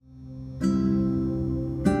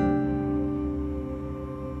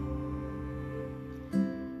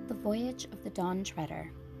Voyage of the Dawn Treader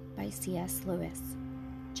by C.S. Lewis.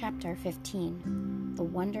 Chapter 15. The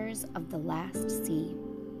Wonders of the Last Sea.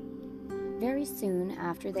 Very soon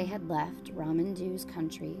after they had left Ramandu's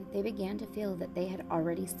country, they began to feel that they had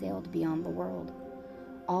already sailed beyond the world.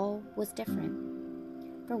 All was different.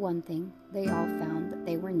 For one thing, they all found that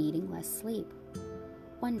they were needing less sleep.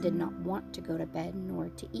 One did not want to go to bed nor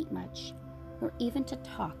to eat much, nor even to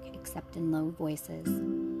talk except in low voices.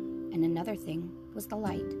 And another thing was the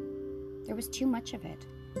light. There was too much of it.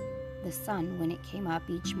 The sun, when it came up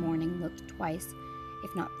each morning, looked twice,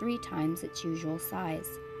 if not 3 times its usual size.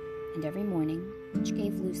 And every morning, which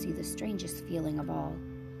gave Lucy the strangest feeling of all,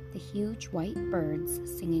 the huge white birds,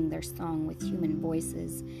 singing their song with human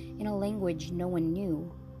voices in a language no one knew,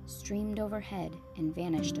 streamed overhead and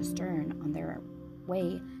vanished astern on their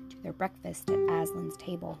way to their breakfast at Aslan's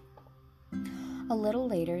table. A little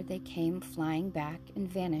later they came flying back and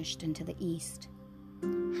vanished into the east.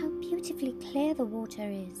 "How beautifully clear the water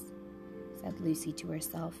is," said Lucy to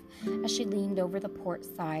herself as she leaned over the port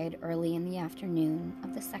side early in the afternoon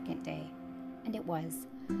of the second day. And it was.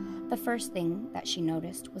 The first thing that she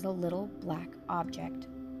noticed was a little black object,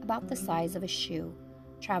 about the size of a shoe,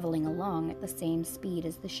 traveling along at the same speed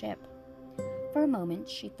as the ship. For a moment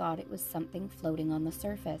she thought it was something floating on the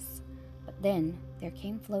surface, but then there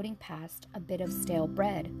came floating past a bit of stale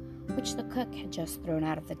bread, which the cook had just thrown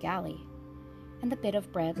out of the galley. And the bit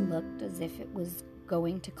of bread looked as if it was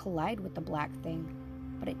going to collide with the black thing,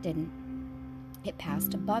 but it didn't. It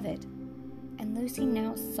passed above it, and Lucy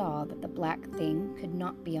now saw that the black thing could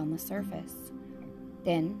not be on the surface.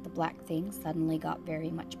 Then the black thing suddenly got very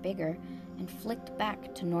much bigger and flicked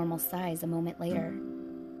back to normal size a moment later.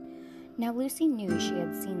 Now Lucy knew she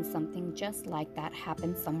had seen something just like that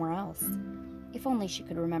happen somewhere else, if only she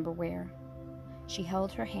could remember where. She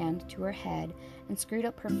held her hand to her head and screwed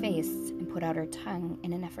up her face and put out her tongue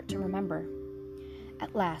in an effort to remember.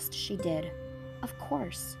 At last she did. Of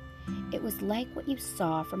course. It was like what you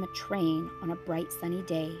saw from a train on a bright sunny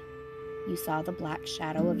day. You saw the black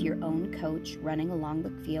shadow of your own coach running along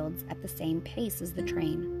the fields at the same pace as the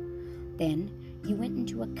train. Then you went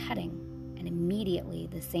into a cutting, and immediately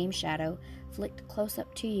the same shadow flicked close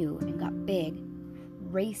up to you and got big,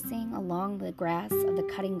 racing along the grass of the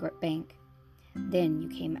cutting bank. Then you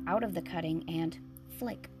came out of the cutting and,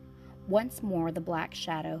 flick, once more the black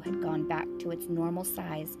shadow had gone back to its normal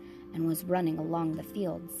size and was running along the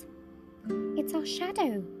fields. "It's our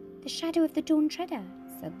shadow, the shadow of the Dawn Treader,"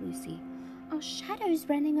 said Lucy. "Our shadow's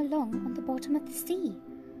running along on the bottom of the sea.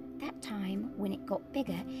 That time, when it got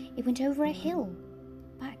bigger, it went over a hill.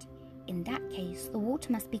 But in that case, the water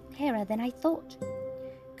must be clearer than I thought.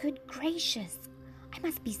 Good gracious, I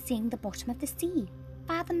must be seeing the bottom of the sea,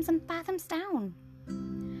 fathoms and fathoms down."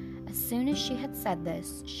 As soon as she had said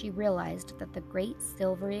this, she realized that the great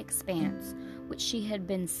silvery expanse, which she had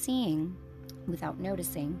been seeing without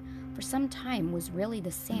noticing for some time, was really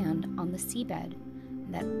the sand on the seabed,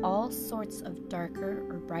 and that all sorts of darker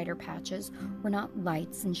or brighter patches were not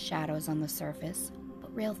lights and shadows on the surface,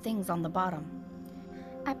 but real things on the bottom.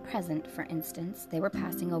 At present, for instance, they were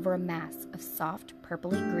passing over a mass of soft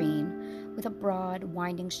purpley green with a broad,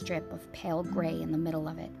 winding strip of pale gray in the middle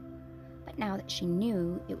of it. But now that she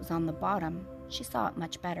knew it was on the bottom, she saw it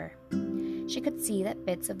much better. She could see that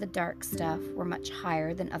bits of the dark stuff were much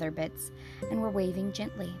higher than other bits and were waving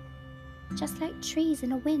gently. "Just like trees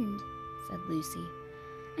in a wind," said Lucy.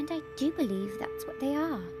 "And I do believe that's what they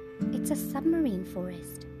are. It's a submarine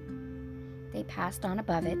forest." They passed on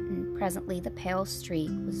above it, and presently the pale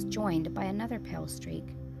streak was joined by another pale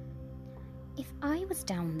streak. "If I was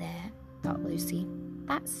down there," thought Lucy,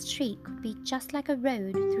 "that streak would be just like a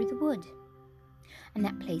road through the wood. And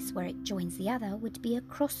that place where it joins the other would be a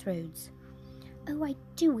crossroads. Oh, I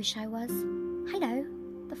do wish I was. Hello,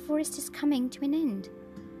 the forest is coming to an end,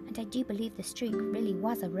 and I do believe the streak really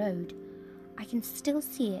was a road. I can still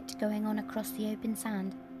see it going on across the open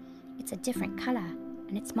sand. It's a different color,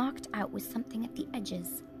 and it's marked out with something at the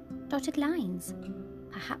edges, dotted lines.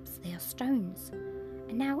 Perhaps they are stones.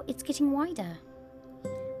 And now it's getting wider."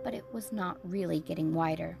 But it was not really getting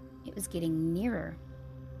wider. It was getting nearer.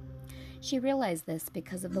 She realized this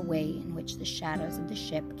because of the way in which the shadows of the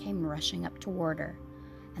ship came rushing up toward her,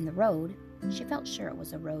 and the road, she felt sure it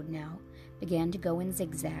was a road now, began to go in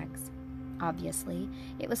zigzags. Obviously,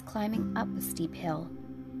 it was climbing up a steep hill,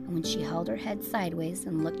 and when she held her head sideways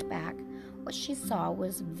and looked back, what she saw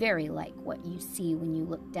was very like what you see when you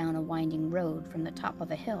look down a winding road from the top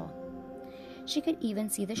of a hill. She could even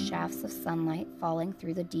see the shafts of sunlight falling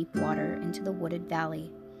through the deep water into the wooded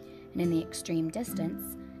valley, and in the extreme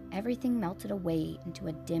distance, everything melted away into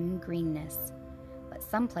a dim greenness. But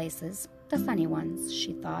some places, the sunny ones,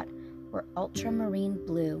 she thought, were ultramarine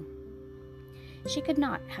blue. She could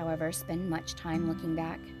not, however, spend much time looking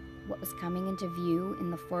back. What was coming into view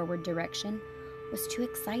in the forward direction was too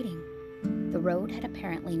exciting. The road had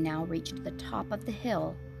apparently now reached the top of the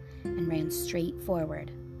hill and ran straight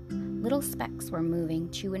forward. Little specks were moving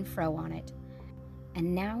to and fro on it,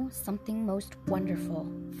 and now something most wonderful,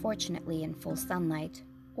 fortunately in full sunlight,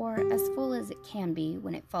 or as full as it can be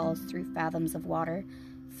when it falls through fathoms of water,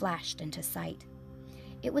 flashed into sight.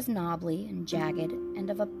 It was knobbly and jagged and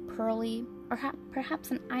of a pearly, or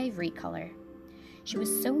perhaps an ivory color. She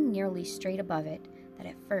was so nearly straight above it that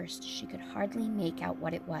at first she could hardly make out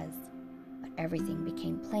what it was, but everything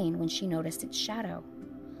became plain when she noticed its shadow.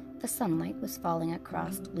 The sunlight was falling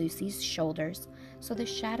across Lucy's shoulders, so the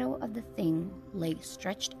shadow of the thing lay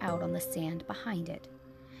stretched out on the sand behind it,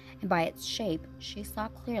 and by its shape she saw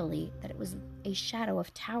clearly that it was a shadow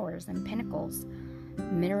of towers and pinnacles,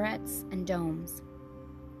 minarets and domes.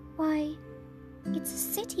 "Why, it's a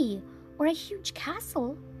city or a huge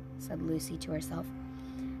castle," said Lucy to herself.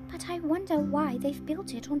 "But I wonder why they've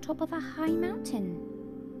built it on top of a high mountain."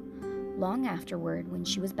 Long afterward, when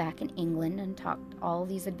she was back in England and talked all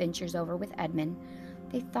these adventures over with Edmund,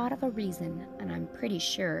 they thought of a reason, and I'm pretty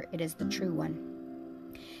sure it is the true one.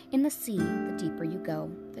 In the sea, the deeper you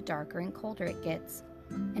go, the darker and colder it gets,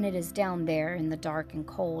 and it is down there in the dark and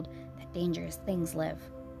cold that dangerous things live,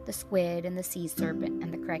 the squid and the sea serpent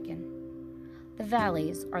and the kraken. The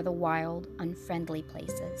valleys are the wild, unfriendly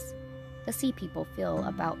places. The sea people feel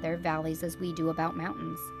about their valleys as we do about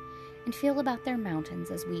mountains, and feel about their mountains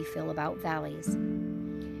as we feel about valleys.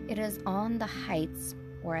 It is on the heights,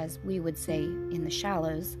 or as we would say, in the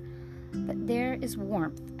shallows, that there is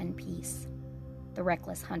warmth and peace. The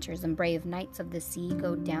reckless hunters and brave knights of the sea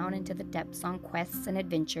go down into the depths on quests and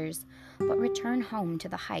adventures, but return home to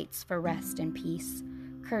the heights for rest and peace,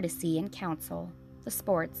 courtesy and counsel, the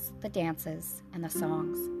sports, the dances, and the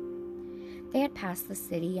songs. They had passed the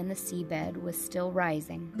city, and the seabed was still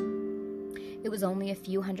rising. It was only a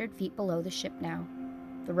few hundred feet below the ship now.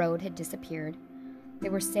 The road had disappeared. They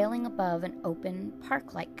were sailing above an open,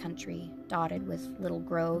 park-like country, dotted with little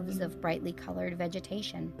groves of brightly colored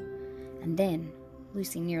vegetation. And then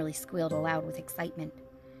Lucy nearly squealed aloud with excitement.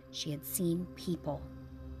 She had seen people.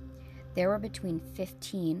 There were between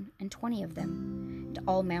 15 and 20 of them, and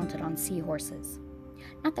all mounted on seahorses.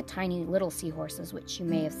 Not the tiny little seahorses which you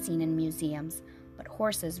may have seen in museums, but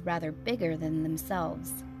horses rather bigger than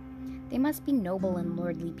themselves. They must be noble and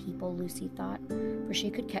lordly people, Lucy thought, for she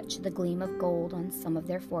could catch the gleam of gold on some of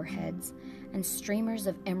their foreheads, and streamers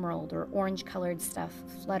of emerald or orange-colored stuff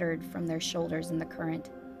fluttered from their shoulders in the current.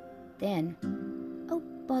 Then, "Oh,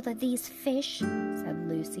 bother these fish," said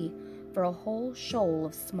Lucy, for a whole shoal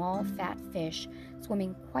of small, fat fish,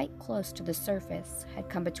 swimming quite close to the surface, had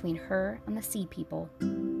come between her and the sea people.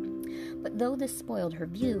 But though this spoiled her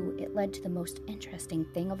view, it led to the most interesting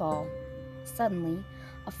thing of all. Suddenly,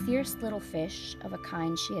 a fierce little fish, of a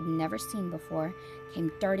kind she had never seen before,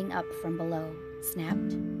 came darting up from below,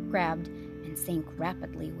 snapped, grabbed, and sank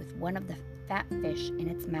rapidly with one of the fat fish in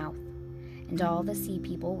its mouth. And all the sea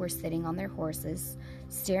people were sitting on their horses,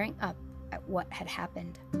 staring up at what had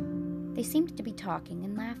happened. They seemed to be talking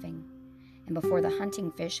and laughing, and before the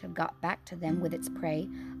hunting fish had got back to them with its prey,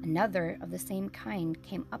 another of the same kind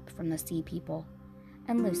came up from the sea people,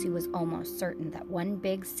 and Lucy was almost certain that one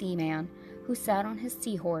big seaman, who sat on his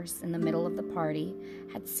seahorse in the middle of the party,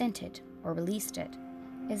 had sent it or released it,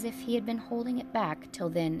 as if he had been holding it back till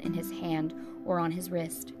then in his hand or on his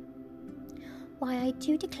wrist. "Why, I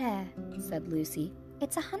do declare," said Lucy,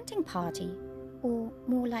 "it's a hunting party, or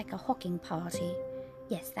more like a hawking party.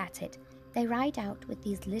 Yes, that's it. They ride out with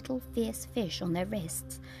these little fierce fish on their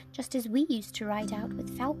wrists, just as we used to ride out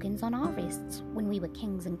with falcons on our wrists when we were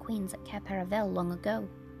kings and queens at Cair Paravel long ago.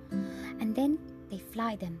 And then they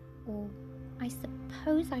fly them, or I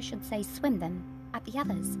suppose I should say swim them, at the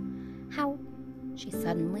others. How—" She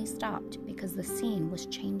suddenly stopped because the scene was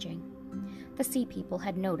changing. The sea people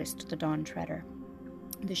had noticed the Dawn Treader.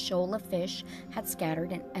 The shoal of fish had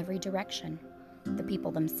scattered in every direction. The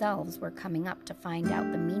people themselves were coming up to find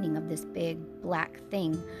out the meaning of this big, black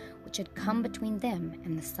thing which had come between them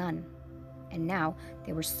and the sun. And now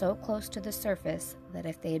they were so close to the surface that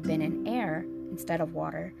if they had been in air instead of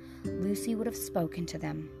water, Lucy would have spoken to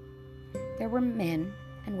them. There were men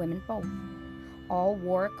and women both. All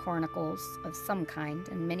wore cornacles of some kind,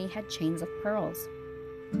 and many had chains of pearls.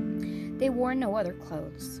 They wore no other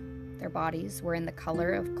clothes. Their bodies were in the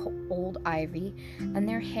color of old ivy, and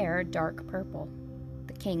their hair dark purple.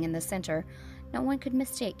 The king in the center, no one could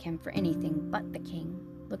mistake him for anything but the king,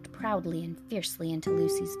 looked proudly and fiercely into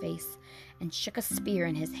Lucy's face, and shook a spear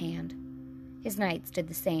in his hand. His knights did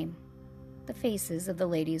the same. The faces of the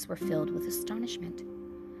ladies were filled with astonishment.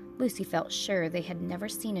 Lucy felt sure they had never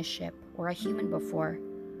seen a ship or a human before,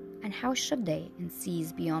 and how should they in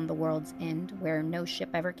seas beyond the world's end where no ship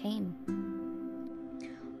ever came?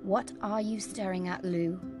 "What are you staring at,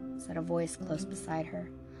 Lou?" said a voice close beside her.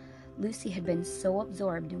 Lucy had been so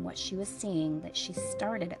absorbed in what she was seeing that she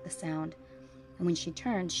started at the sound, and when she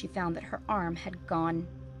turned, she found that her arm had gone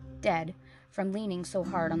dead from leaning so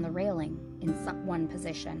hard on the railing in one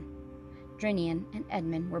position. Drinian and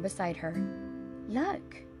Edmund were beside her.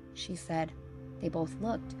 "Look," she said. They both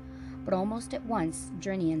looked, but almost at once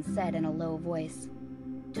Drinian said in a low voice,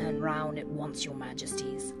 "Turn round at once, your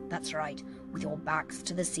majesties. That's right, with your backs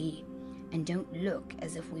to the sea. And don't look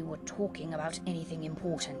as if we were talking about anything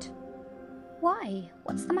important." "Why?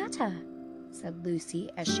 What's the matter?" said Lucy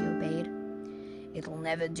as she obeyed. "It'll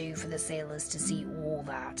never do for the sailors to see all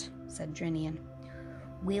that," said Drinian.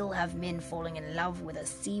 "We'll have men falling in love with a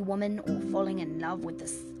sea woman or falling in love with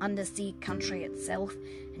the undersea country itself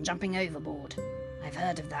and jumping overboard. I've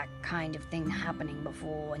heard of that kind of thing happening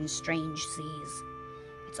before in strange seas.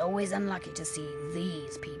 It's always unlucky to see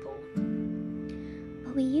these people."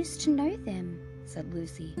 "But we used to know them," said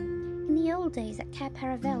Lucy. "In the old days at Cair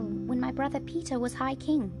Paravel, when my brother Peter was High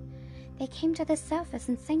King. They came to the surface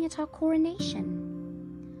and sang at our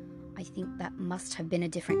coronation." "I think that must have been a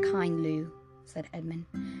different kind, Lou," said Edmund.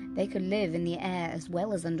 "They could live in the air as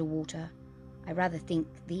well as underwater. I rather think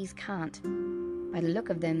these can't. By the look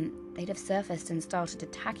of them, they'd have surfaced and started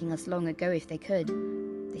attacking us long ago if they could.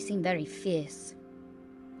 They seem very fierce."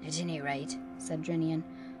 "At any rate," said Drinian,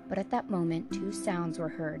 but at that moment 2 sounds were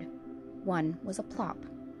heard. One was a plop.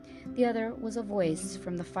 The other was a voice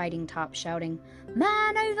from the fighting top shouting,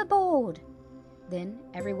 "Man overboard!" Then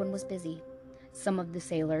everyone was busy. Some of the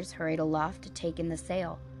sailors hurried aloft to take in the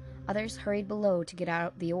sail. Others hurried below to get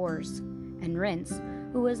out the oars. And Rance,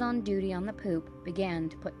 who was on duty on the poop, began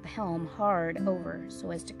to put the helm hard over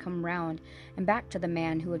so as to come round and back to the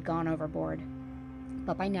man who had gone overboard.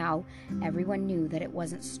 But by now, everyone knew that it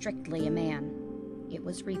wasn't strictly a man. It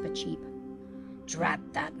was Reepicheep. "Drat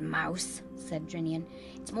that mouse," said Drinian.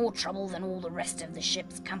 "It's more trouble than all the rest of the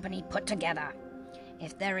ship's company put together.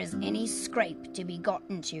 If there is any scrape to be got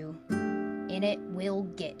into, in it we'll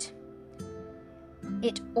get.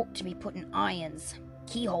 It ought to be put in irons,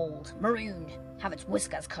 keyholed, marooned, have its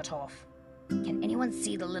whiskers cut off. Can anyone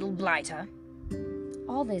see the little blighter?"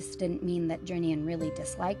 All this didn't mean that Drinian really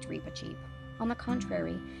disliked Reepicheep. On the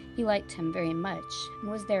contrary, he liked him very much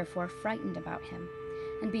and was therefore frightened about him.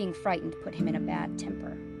 And being frightened put him in a bad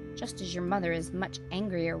temper, just as your mother is much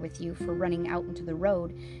angrier with you for running out into the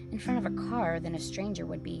road in front of a car than a stranger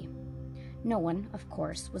would be. No one, of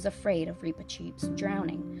course, was afraid of Reepicheep's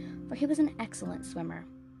drowning, for he was an excellent swimmer.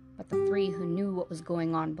 But the 3 who knew what was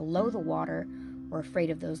going on below the water were afraid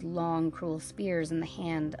of those long, cruel spears in the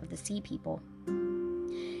hand of the sea people.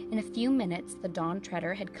 In a few minutes, the Dawn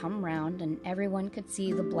Treader had come round, and everyone could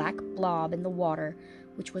see the black blob in the water,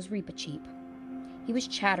 which was Reepicheep. He was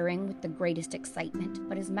chattering with the greatest excitement,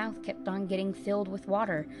 but his mouth kept on getting filled with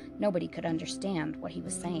water. Nobody could understand what he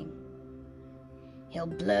was saying. "He'll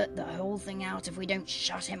blurt the whole thing out if we don't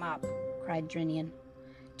shut him up," cried Drinian.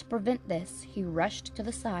 To prevent this, he rushed to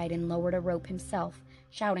the side and lowered a rope himself,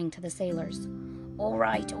 shouting to the sailors, all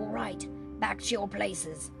right, back to your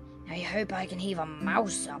places. I hope I can heave a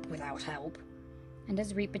mouse up without help." And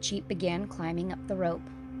as Reepicheep began climbing up the rope,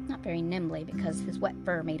 not very nimbly because his wet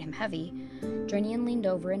fur made him heavy, Drinian leaned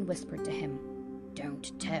over and whispered to him,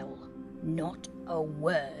 "Don't tell, not a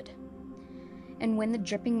word." And when the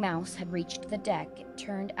dripping mouse had reached the deck, it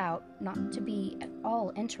turned out not to be at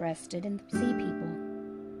all interested in the sea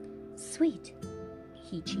people. "Sweet,"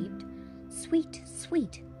 he cheeped. "Sweet,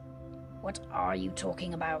 sweet." "What are you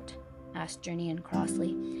talking about?" asked Drinian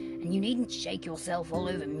crossly. "And you needn't shake yourself all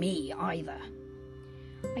over me either."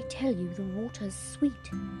 "I tell you the water's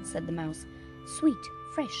sweet," said the mouse. "Sweet,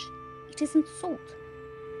 fresh. It isn't salt."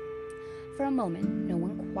 For a moment, no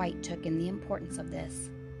one quite took in the importance of this.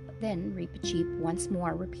 But then Reepicheep once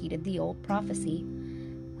more repeated the old prophecy.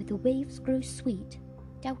 "Where the waves grow sweet,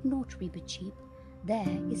 doubt not, Reepicheep,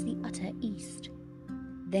 there is the utter east."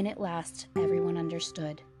 Then at last everyone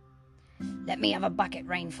understood. "Let me have a bucket,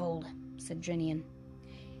 Rainfold," said Drinian.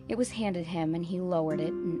 It was handed him, and he lowered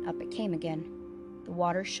it, and up it came again. The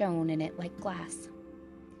water shone in it like glass.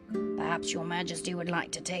 "Perhaps your majesty would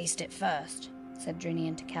like to taste it first," said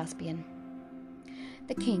Drinian to Caspian.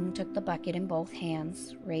 The king took the bucket in both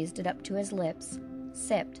hands, raised it up to his lips,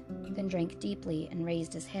 sipped, then drank deeply and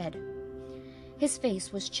raised his head. His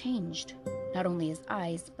face was changed. Not only his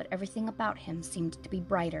eyes, but everything about him seemed to be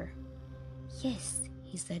brighter. "Yes,"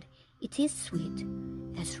 he said, "it is sweet.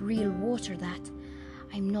 That's real water, that.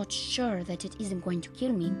 I'm not sure that it isn't going to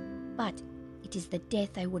kill me, but it is the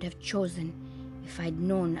death I would have chosen if I'd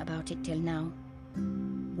known about it till now."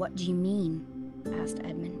 "What do you mean?" asked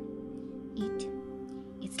Edmund.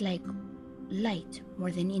 It's like light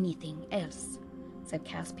more than anything else," said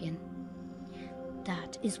Caspian.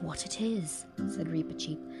 "That is what it is," said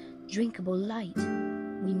Reepicheep. "Drinkable light.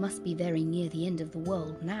 We must be very near the end of the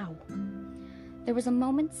world now." There was a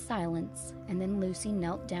moment's silence, and then Lucy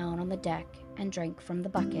knelt down on the deck and drank from the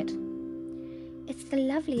bucket. "It's the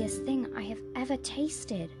loveliest thing I have ever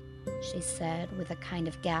tasted," she said with a kind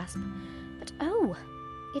of gasp. "But oh,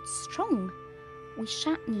 it's strong. We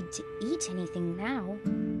shan't need to eat anything now."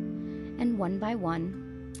 And one by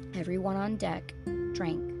one, everyone on deck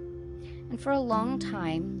drank. And for a long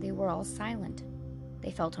time, they were all silent.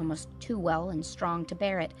 They felt almost too well and strong to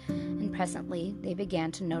bear it, and presently they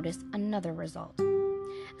began to notice another result.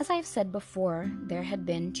 As I have said before, there had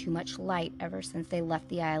been too much light ever since they left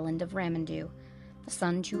the island of Ramandu. The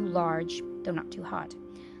sun too large, though not too hot.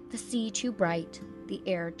 The sea too bright, the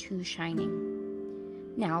air too shining.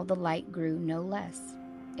 Now the light grew no less.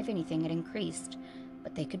 If anything, it increased,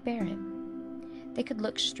 but they could bear it. They could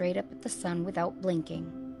look straight up at the sun without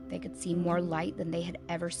blinking. They could see more light than they had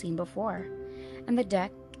ever seen before. And the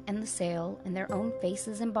deck and the sail and their own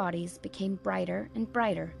faces and bodies became brighter and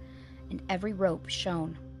brighter, and every rope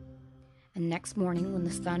shone. And next morning, when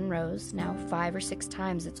the sun rose, now 5 or 6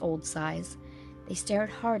 times its old size, they stared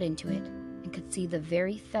hard into it and could see the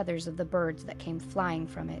very feathers of the birds that came flying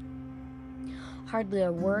from it. Hardly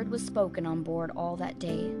a word was spoken on board all that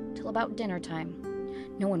day, till about dinner time.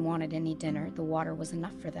 No one wanted any dinner, the water was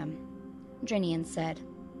enough for them. Drinian said,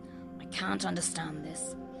 "I can't understand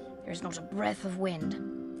this. There is not a breath of wind.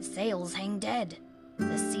 The sails hang dead.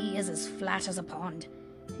 The sea is as flat as a pond,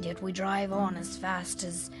 and yet we drive on as fast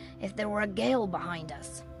as if there were a gale behind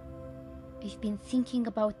us." "I've been thinking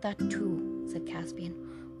about that too," said Caspian.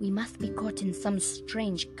 "We must be caught in some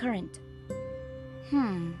strange current."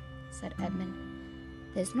 said Edmund.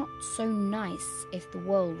 "There's not so nice if the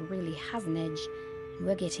world really has an edge, and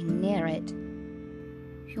we're getting near it."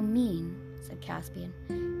 "You mean," said Caspian,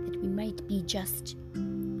 "that we might be just,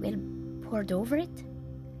 poured over it?"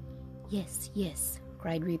 Yes,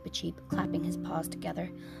 cried Reepicheep, clapping his paws together.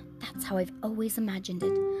 "That's how I've always imagined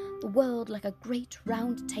it. The world like a great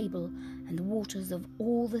round table, and the waters of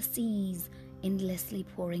all the seas endlessly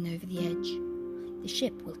pouring over the edge. The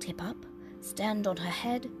ship will tip up, stand on her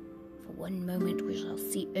head. For one moment we shall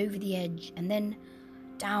see over the edge, and then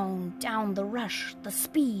down the rush, the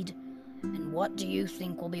speed." "And what do you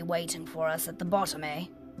think will be waiting for us at the bottom, eh?"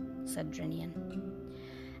 said Drinian.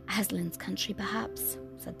 "Aslan's country, perhaps,"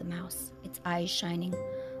 said the mouse, its eyes shining.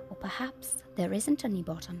 "Or perhaps there isn't any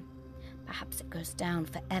bottom. Perhaps it goes down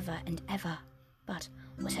forever and ever. But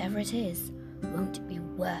whatever it is, won't it be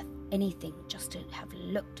worth anything just to have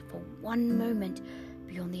looked for one moment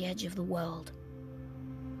beyond the edge of the world?"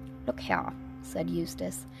 "Look here," said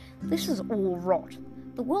Eustace. "This is all rot.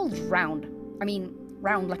 The world's round. I mean,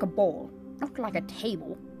 round like a ball, not like a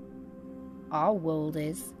table." "Our world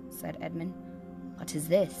is," said Edmund. "What is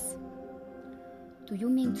this?" "Do you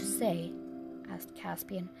mean to say," asked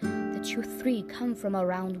Caspian, "that you 3 come from a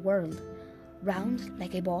round world, round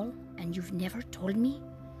like a ball, and you've never told me?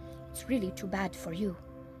 It's really too bad for you,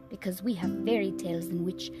 because we have fairy tales in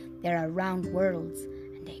which there are round worlds,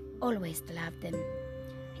 and I always loved them.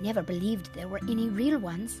 I never believed there were any real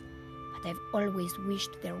ones, but I've always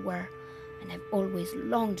wished there were, and I've always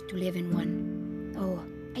longed to live in one. Oh,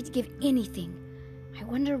 I'd give anything. I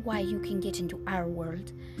wonder why you can get into our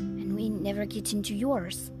world, and we never get into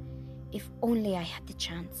yours. If only I had the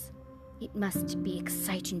chance. It must be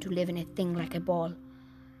exciting to live in a thing like a ball.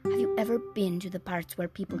 Have you ever been to the parts where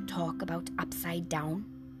people talk about upside down?"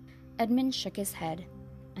 Edmund shook his head.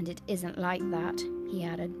 "And it isn't like that," he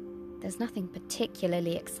added. "There's nothing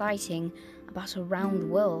particularly exciting about a round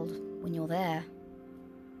world when you're there."